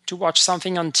to watch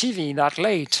something on TV that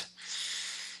late,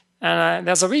 and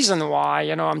there's a reason why.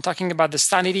 I'm talking about the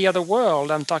sanity of the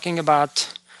world. I'm talking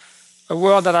about a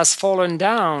world that has fallen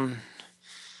down,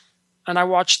 and I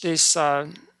watched this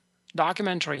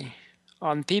documentary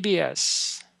on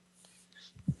PBS.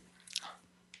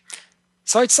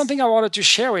 So it's something I wanted to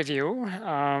share with you.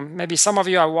 Maybe some of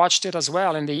you have watched it as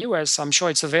well in the US. I'm sure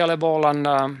it's available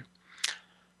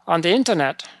on the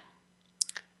internet.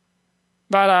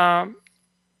 But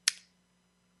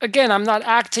again, I'm not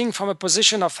acting from a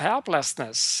position of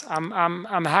helplessness.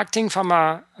 I'm acting from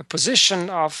a position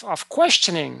of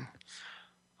questioning,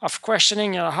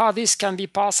 how this can be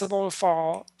possible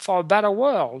for a better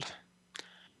world.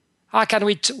 What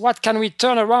can we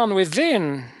turn around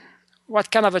within? What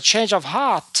kind of a change of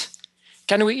heart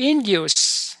can we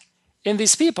induce in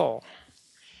these people?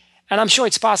 And I'm sure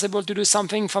it's possible to do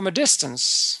something from a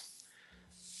distance.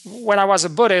 When I was a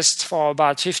Buddhist for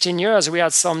about 15 years, we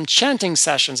had some chanting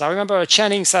sessions. I remember a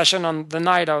chanting session on the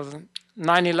night of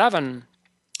 9/11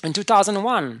 in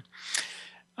 2001.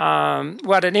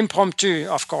 We had an impromptu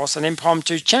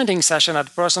chanting session at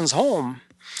a person's home.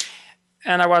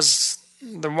 And I was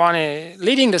the one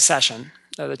leading the session.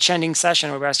 The chanting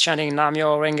session, we were chanting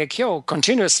Nam-myoho Renge-kyo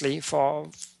continuously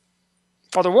for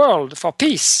the world, for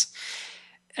peace.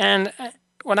 And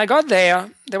when I got there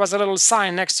was a little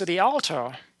sign next to the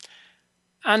altar.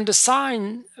 And the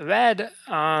sign read,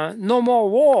 "No more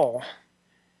war."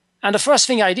 And the first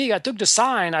thing I did, I took the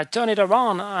sign, I turned it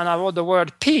around, and I wrote the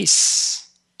word peace.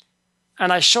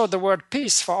 And I showed the word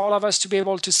peace for all of us to be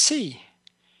able to see.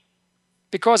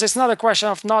 Because it's not a question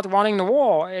of not wanting the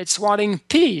war, it's wanting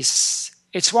peace.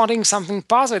 It's wanting something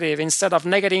positive instead of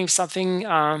negating something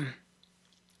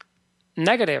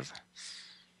negative.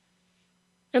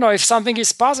 If something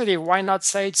is positive, why not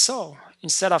say it so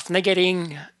instead of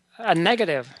negating a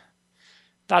negative?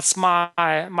 That's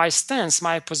my stance,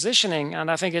 my positioning,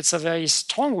 and I think it's a very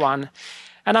strong one.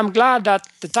 And I'm glad that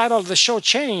the title of the show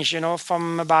changed.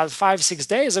 From about 5-6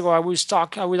 days ago, I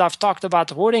would have talked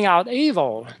about rooting out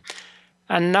evil,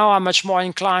 and now I'm much more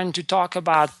inclined to talk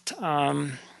about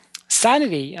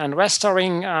sanity and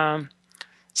restoring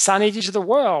sanity to the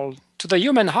world, to the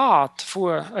human heart,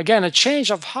 for, again, a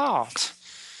change of heart.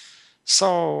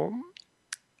 So,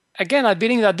 again, I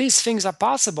believe that these things are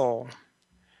possible,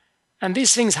 and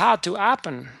these things had to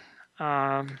happen.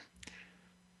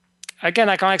 Again,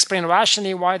 I can't explain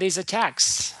rationally why these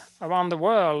attacks around the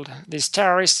world, these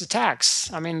terrorist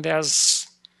attacks. I mean, there's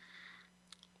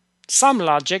some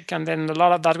logic, and then a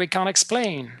lot of that we can't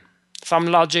explain. Some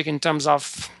logic in terms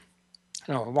of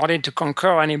wanting to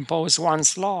conquer and impose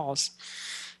one's laws.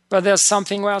 But there's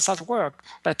something else at work.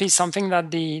 That is something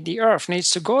that the earth needs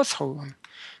to go through.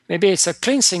 Maybe it's a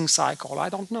cleansing cycle. I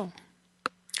don't know.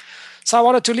 So I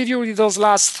wanted to leave you with those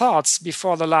last thoughts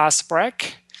before the last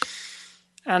break.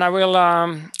 And I will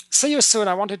see you soon.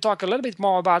 I want to talk a little bit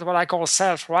more about what I call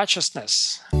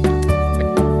self-righteousness.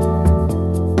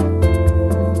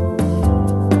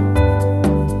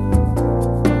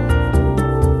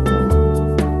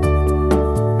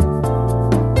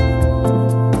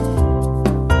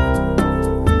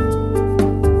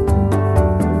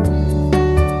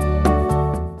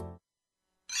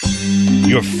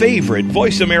 Your favorite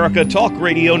Voice America Talk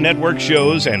Radio Network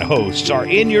shows and hosts are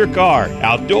in your car,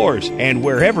 outdoors, and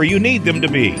wherever you need them to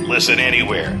be. Listen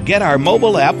anywhere. Get our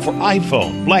mobile app for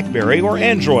iPhone, BlackBerry, or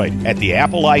Android at the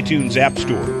Apple iTunes App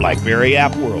Store, BlackBerry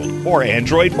App World, or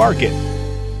Android Market.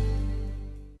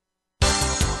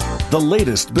 The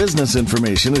latest business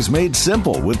information is made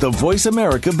simple with the Voice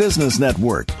America Business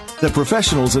Network. The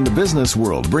professionals in the business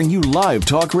world bring you live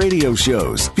talk radio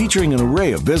shows featuring an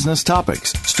array of business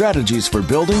topics, strategies for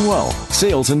building wealth,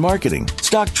 sales and marketing,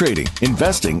 stock trading,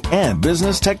 investing, and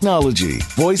business technology.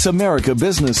 Voice America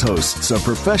Business hosts are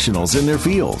professionals in their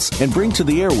fields and bring to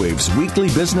the airwaves weekly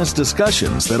business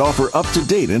discussions that offer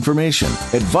up-to-date information,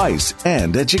 advice,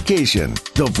 and education.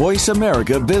 The Voice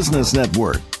America Business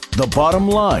Network. The bottom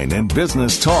line in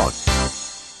business talk.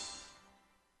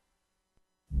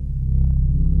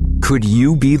 Could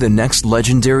you be the next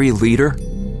legendary leader?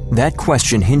 That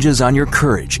question hinges on your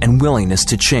courage and willingness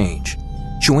to change.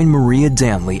 Join Maria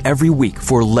Danley every week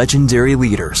for Legendary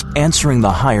Leaders Answering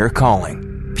the Higher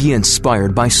Calling. Be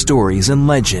inspired by stories and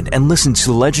legend and listen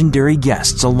to legendary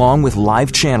guests along with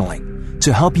live channeling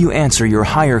to help you answer your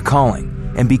higher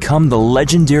calling and become the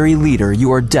legendary leader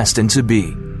you are destined to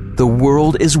be. The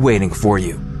world is waiting for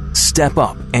you. Step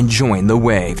up and join the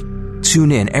wave.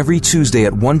 Tune in every Tuesday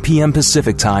at 1 p.m.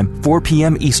 Pacific Time, 4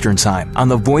 p.m. Eastern Time on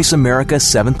the Voice America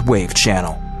 7th Wave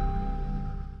channel.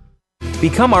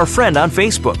 Become our friend on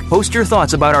Facebook. Post your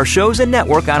thoughts about our shows and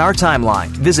network on our timeline.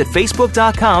 Visit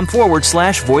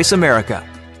facebook.com/Voice America.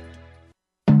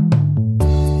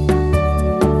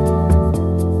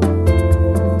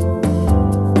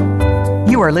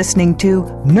 You are listening to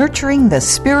Nurturing the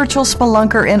Spiritual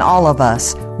Spelunker in All of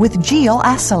Us with Jill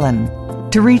Asselin.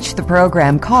 To reach the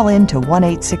program, call in to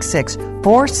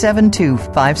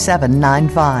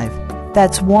 1-866-472-5795.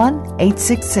 That's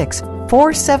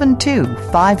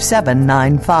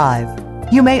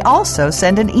 1-866-472-5795. You may also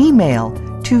send an email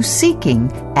to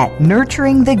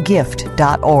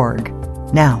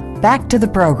seeking@nurturingthegift.org. Now, back to the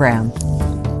program.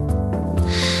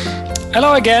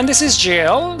 Hello again, this is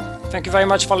Jill. Thank you very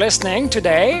much for listening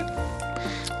today,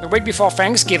 the week before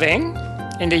Thanksgiving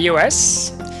in the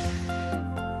US.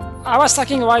 I was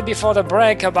talking right before the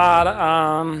break about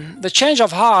the change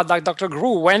of heart that Dr.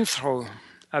 Gru went through.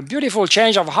 A beautiful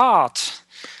change of heart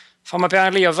from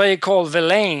apparently a very cold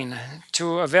villain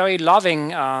to a very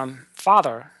loving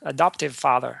father, adoptive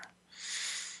father.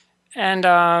 And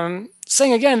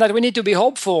saying again that we need to be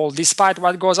hopeful despite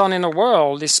what goes on in the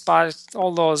world, despite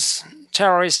all those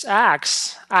terrorist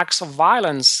acts of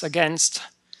violence against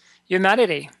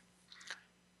humanity.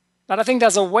 But I think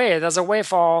there's a way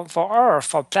for Earth,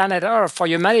 for planet Earth, for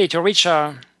humanity to reach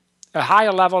a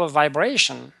higher level of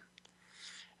vibration.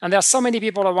 And there are so many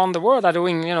people around the world that are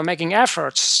doing, making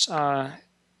efforts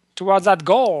towards that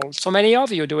goal. So many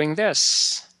of you doing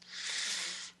this.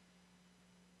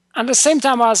 At the same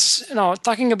time, I was,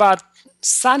 talking about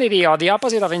sanity or the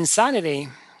opposite of insanity.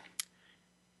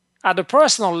 At the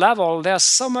personal level, there's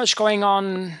so much going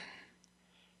on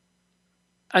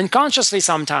unconsciously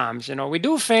sometimes. We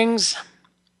do things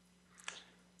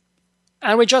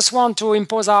and we just want to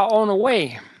impose our own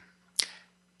way,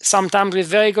 sometimes with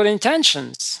very good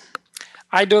intentions.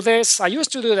 I do this, I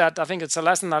used to do that. I think it's a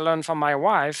lesson I learned from my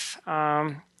wife,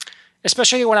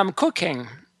 especially when I'm cooking.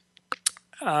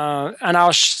 And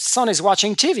our son is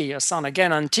watching TV, our son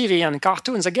again on TV and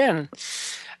cartoons again.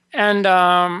 And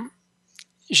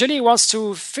usually he wants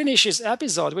to finish his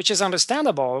episode, which is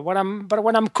understandable. But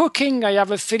when I'm cooking, I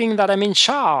have a feeling that I'm in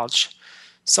charge.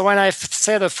 So when I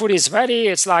say the food is ready,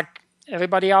 it's like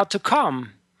everybody out to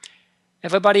come.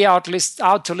 Everybody out to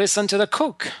listen to the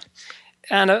cook.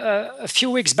 And a few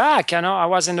weeks back, I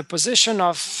was in a position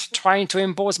of trying to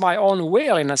impose my own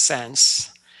will, in a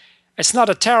sense. It's not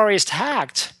a terrorist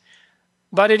act,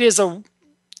 but it is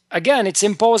it's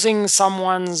imposing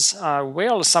someone's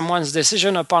will, someone's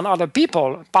decision upon other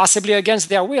people, possibly against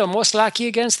their will, most likely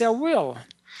against their will.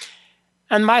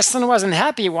 And my son wasn't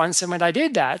happy once when I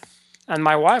did that, and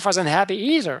my wife wasn't happy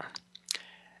either.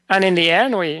 And in the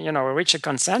end, we reached a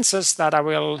consensus that I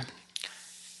will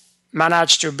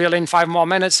manage to build in 5 more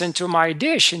minutes into my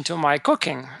dish, into my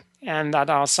cooking, and that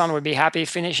our son would be happy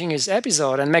finishing his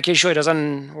episode and making sure he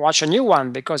doesn't watch a new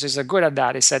one because he's good at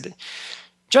that. He said,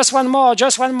 just one more.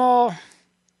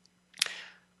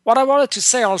 What I wanted to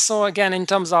say also, again, in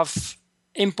terms of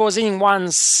imposing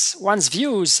one's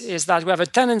views, is that we have a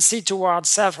tendency towards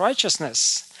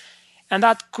self-righteousness. And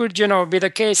that could, be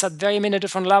the case at very many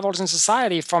different levels in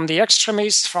society, from the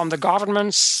extremists, from the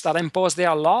governments that impose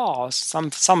their laws.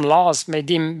 Some laws may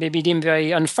be deemed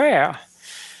very unfair,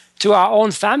 to our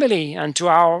own family and to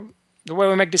the way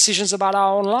we make decisions about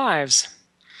our own lives.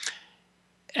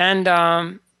 And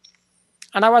I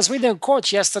was reading a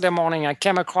quote yesterday morning. I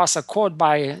came across a quote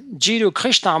by Jiddu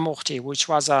Krishnamurti, which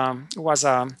was an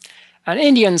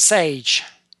Indian sage.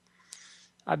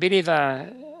 I believe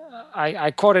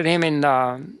I quoted him in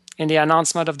the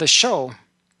announcement of the show.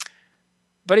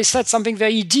 But he said something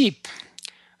very deep.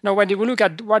 When you look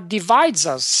at what divides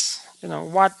us,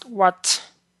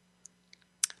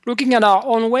 looking at our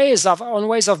own ways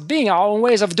of being, our own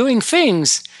ways of doing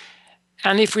things.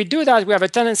 And if we do that, we have a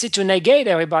tendency to negate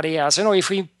everybody else. If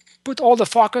we put all the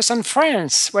focus on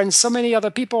France when so many other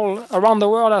people around the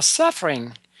world are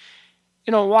suffering,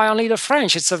 why only the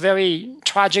French? It's a very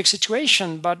tragic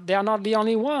situation, but they are not the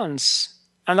only ones.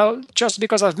 And just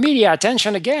because of media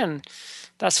attention, again,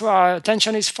 that's where our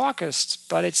attention is focused.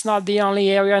 But it's not the only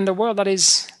area in the world that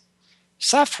is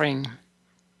suffering.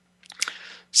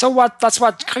 So that's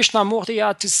what Krishnamurti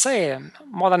had to say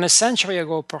more than a century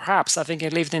ago, perhaps. I think he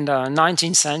lived in the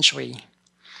 19th century.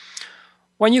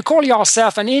 When you call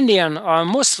yourself an Indian or a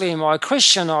Muslim or a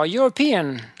Christian or a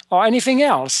European or anything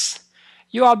else,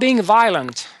 you are being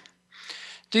violent.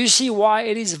 Do you see why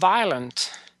it is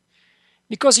violent?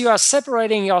 Because you are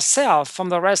separating yourself from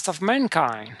the rest of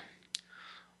mankind.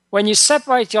 When you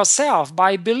separate yourself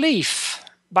by belief,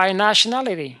 by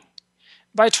nationality,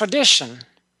 by tradition,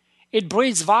 it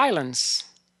breeds violence.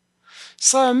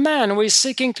 So a man who is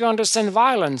seeking to understand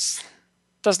violence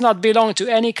does not belong to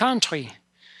any country,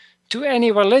 to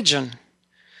any religion,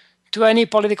 to any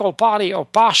political party or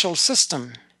partial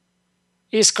system.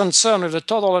 He is concerned with the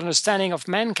total understanding of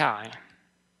mankind.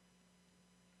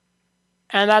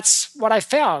 And that's what I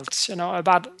felt,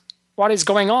 about what is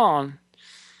going on.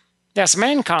 There's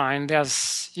mankind,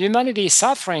 there's humanity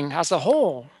suffering as a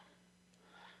whole.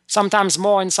 Sometimes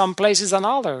more in some places than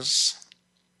others.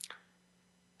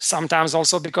 Sometimes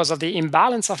also because of the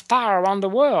imbalance of power around the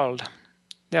world.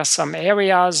 There are some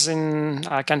areas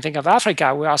I can think of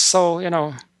Africa, we are so,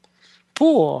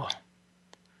 poor.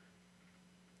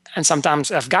 And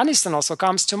sometimes Afghanistan also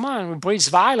comes to mind. It breeds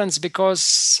violence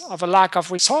because of a lack of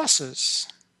resources.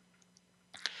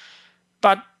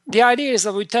 But the idea is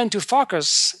that we tend to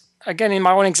focus, again in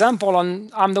my own example,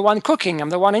 on I'm the one cooking,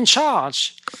 I'm the one in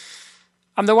charge.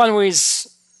 I'm the one who is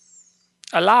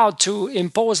allowed to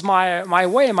impose my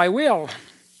way, my will.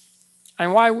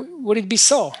 And why would it be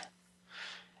so?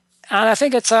 And I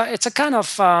think it's a kind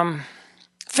of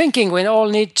thinking we all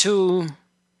need to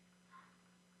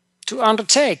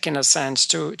undertake, in a sense,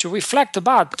 to reflect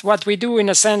about what we do, in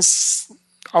a sense,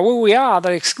 or who we are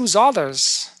that excludes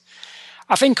others.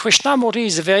 I think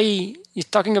Krishnamurti is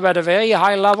talking about a very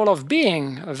high level of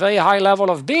being, a very high level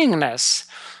of beingness,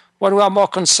 when we are more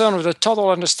concerned with the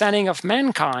total understanding of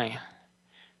mankind,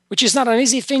 which is not an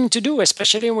easy thing to do,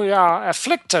 especially when we are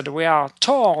afflicted, we are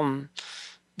torn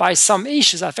by some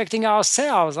issues affecting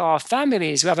ourselves, our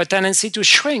families. We have a tendency to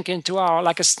shrink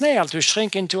like a snail, to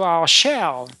shrink into our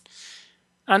shell,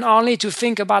 and only to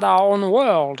think about our own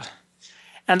world.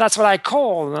 And that's what I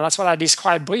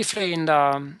described briefly in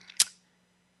the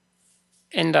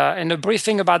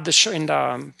briefing about the show, in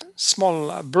the small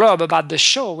blurb about the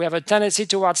show. We have a tendency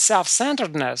towards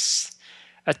self-centeredness,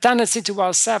 a tendency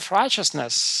towards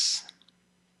self-righteousness.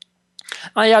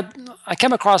 I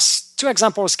came across two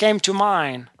examples came to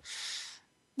mind.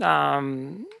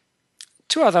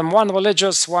 Two of them, one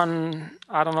religious, one,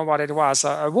 I don't know what it was,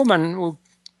 a woman who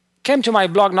came to my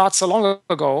blog not so long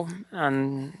ago,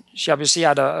 and she obviously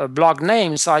had a blog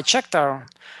name, so I checked a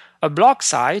blog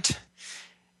site,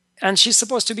 and she's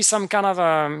supposed to be some kind of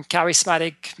a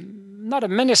charismatic, not a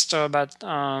minister, but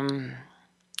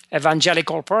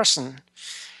evangelical person.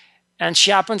 And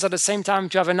she happens at the same time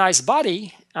to have a nice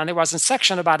body, and there was a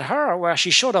section about her where she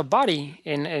showed her body,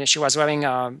 she was wearing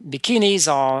bikinis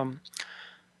or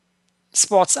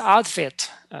sports outfit.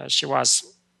 She was,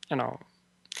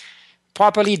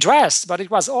 properly dressed, but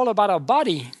it was all about her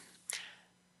body.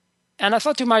 And I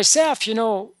thought to myself,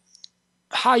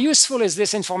 how useful is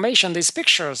this information, these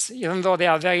pictures, even though they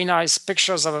are very nice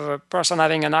pictures of a person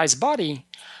having a nice body?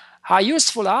 How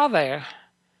useful are they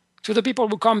to the people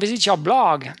who come visit your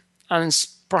blog and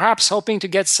perhaps hoping to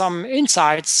get some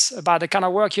insights about the kind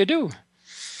of work you do?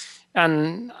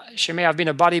 And she may have been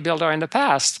a bodybuilder in the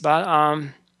past, but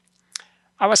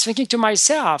I was thinking to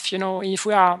myself, if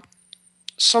we are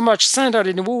so much centered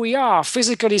in who we are,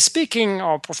 physically speaking,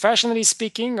 or professionally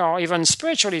speaking, or even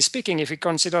spiritually speaking, if we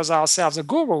consider ourselves a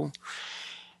guru,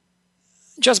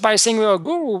 just by saying we're a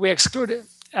guru, we exclude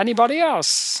anybody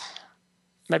else.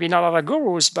 Maybe not other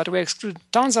gurus, but we exclude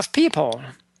tons of people.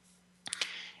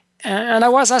 And I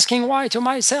was asking why to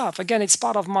myself. Again, it's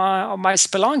part of my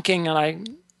spelunking,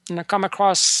 and I come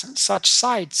across such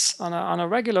sites on a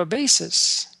regular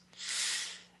basis.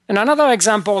 And another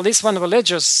example, this one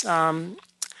religious,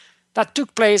 that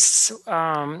took place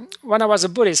when I was a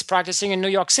Buddhist practicing in New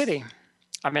York City.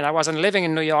 I mean, I wasn't living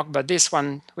in New York, but this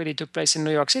one really took place in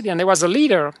New York City. And there was a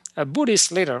leader, a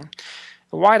Buddhist leader,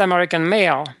 a white American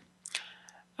male,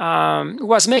 who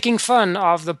was making fun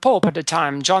of the Pope at the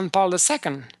time, John Paul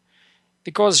II,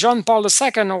 because John Paul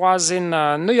II was in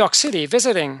New York City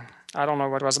visiting. I don't know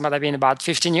what it was, it might have been about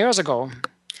 15 years ago,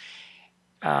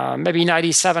 maybe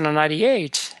 97 or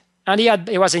 98. And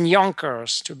he was in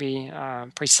Yonkers, to be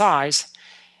precise,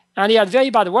 and he had very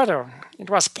bad weather. It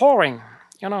was pouring,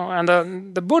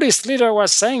 and the Buddhist leader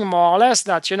was saying more or less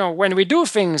that, when we do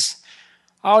things,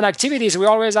 our own activities, we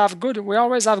always have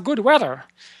good weather.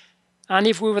 And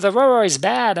if the weather is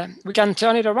bad, we can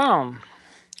turn it around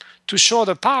to show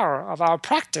the power of our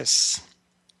practice.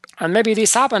 And maybe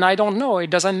this happened, I don't know, it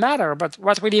doesn't matter. But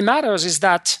what really matters is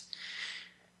that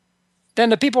then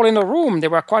the people in the room, they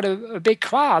were quite a big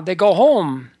crowd, they go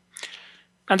home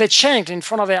and they chant in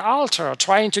front of their altar,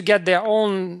 trying to get their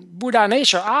own Buddha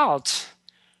nature out.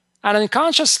 And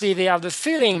unconsciously, they have the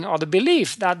feeling or the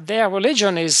belief that their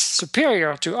religion is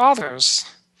superior to others.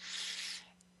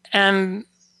 And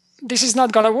this is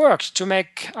not going to work to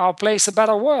make our place a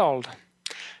better world.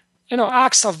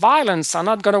 Acts of violence are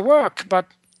not going to work, but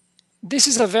this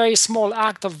is a very small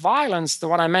act of violence, the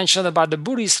one I mentioned about the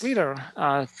Buddhist leader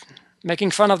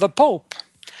making fun of the Pope.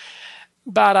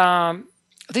 But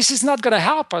this is not going to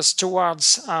help us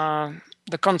towards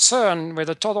the concern with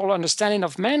a total understanding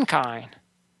of mankind.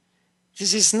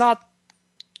 This is not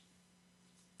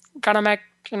going to make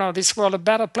this world a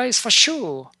better place for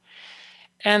sure.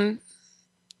 And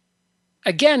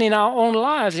again, in our own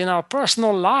lives, in our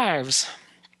personal lives,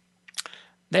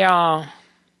 there are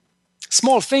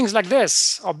small things like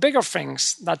this, or bigger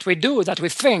things that we do, that we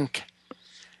think,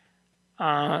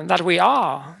 that we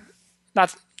are,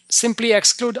 that simply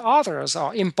exclude others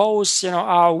or impose,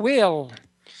 our will,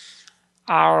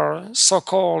 our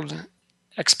so-called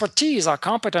expertise, our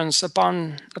competence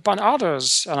upon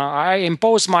others. I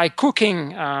impose my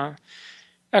cooking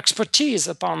expertise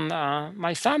upon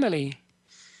my family.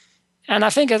 And I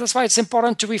think that's why it's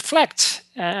important to reflect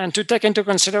and to take into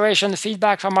consideration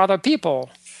feedback from other people,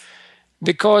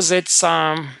 because it's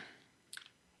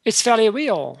fairly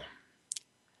real,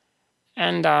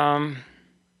 and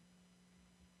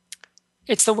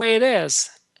it's the way it is.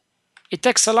 It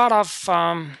takes a lot of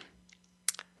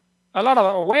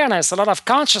awareness, a lot of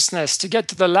consciousness to get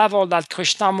to the level that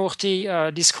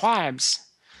Krishnamurti describes.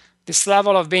 This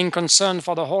level of being concerned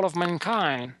for the whole of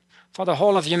mankind, for the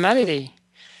whole of humanity,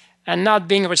 and not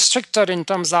being restricted in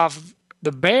terms of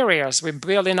the barriers we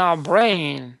build in our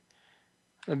brain,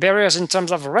 the barriers in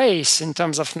terms of race, in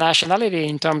terms of nationality,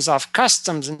 in terms of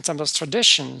customs, in terms of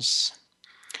traditions.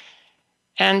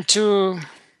 And to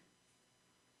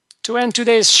end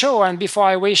today's show, and before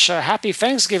I wish a happy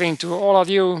Thanksgiving to all of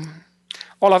you,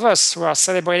 all of us who are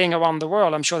celebrating around the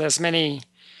world. I'm sure there's many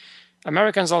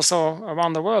Americans also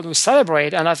around the world who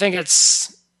celebrate, and I think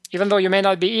it's, even though you may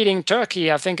not be eating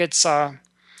turkey, I think it's a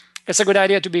good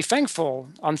idea to be thankful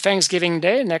on Thanksgiving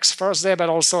Day, next Thursday, but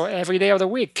also every day of the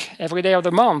week, every day of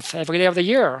the month, every day of the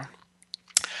year.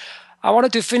 I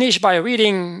wanted to finish by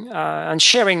reading and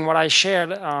sharing what I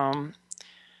shared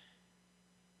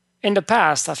in the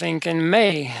past, I think in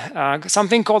May,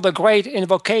 something called the Great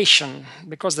Invocation,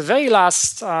 because the very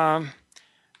last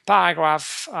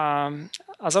paragraph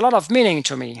has a lot of meaning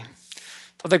to me.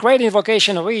 So the Great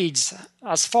Invocation reads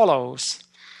as follows: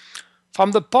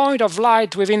 "From the point of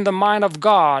light within the mind of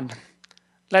God,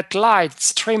 let light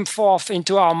stream forth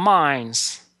into our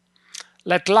minds.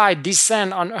 Let light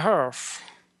descend on earth.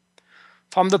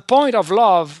 From the point of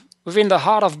love within the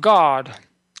heart of God,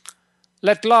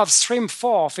 let love stream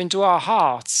forth into our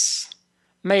hearts.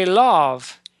 May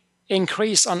love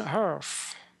increase on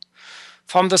earth.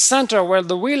 From the center where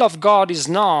the will of God is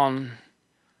known,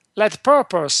 let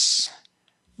purpose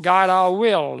guide our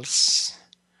wills,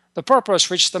 the purpose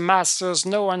which the masters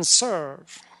know and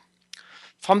serve.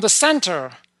 From the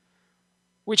center,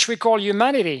 which we call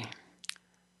humanity,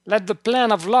 let the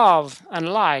plan of love and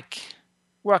like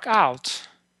work out,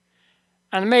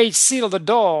 and may it seal the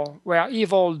door where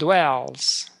evil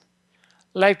dwells.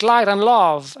 Let light and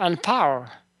love and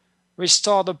power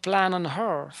restore the plan on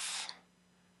earth."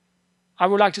 I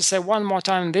would like to say one more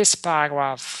time this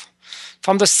paragraph.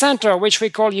 From the center, which we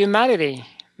call humanity,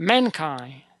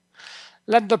 mankind,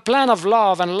 let the plan of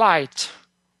love and light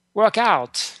work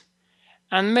out,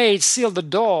 and may it seal the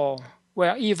door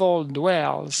where evil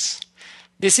dwells.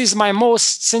 This is my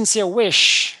most sincere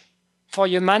wish for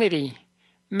humanity.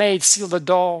 May it seal the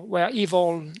door where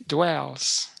evil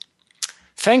dwells.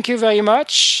 Thank you very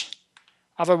much.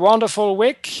 Have a wonderful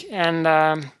week, and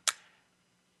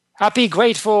happy,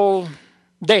 grateful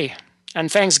day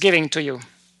and Thanksgiving to you.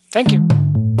 Thank you.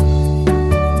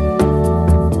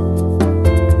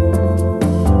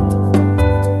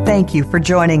 thank you for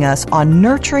joining us on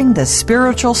Nurturing the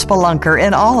Spiritual Spelunker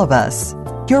in All of Us.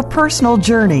 Your personal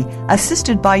journey,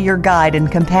 assisted by your guide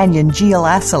and companion Jill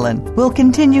Asselin, will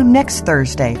continue next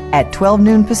Thursday at 12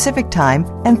 noon Pacific Time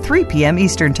and 3 p.m.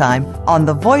 Eastern Time on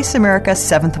the Voice America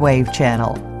 7th Wave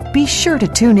channel. Be sure to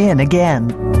tune in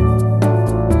again.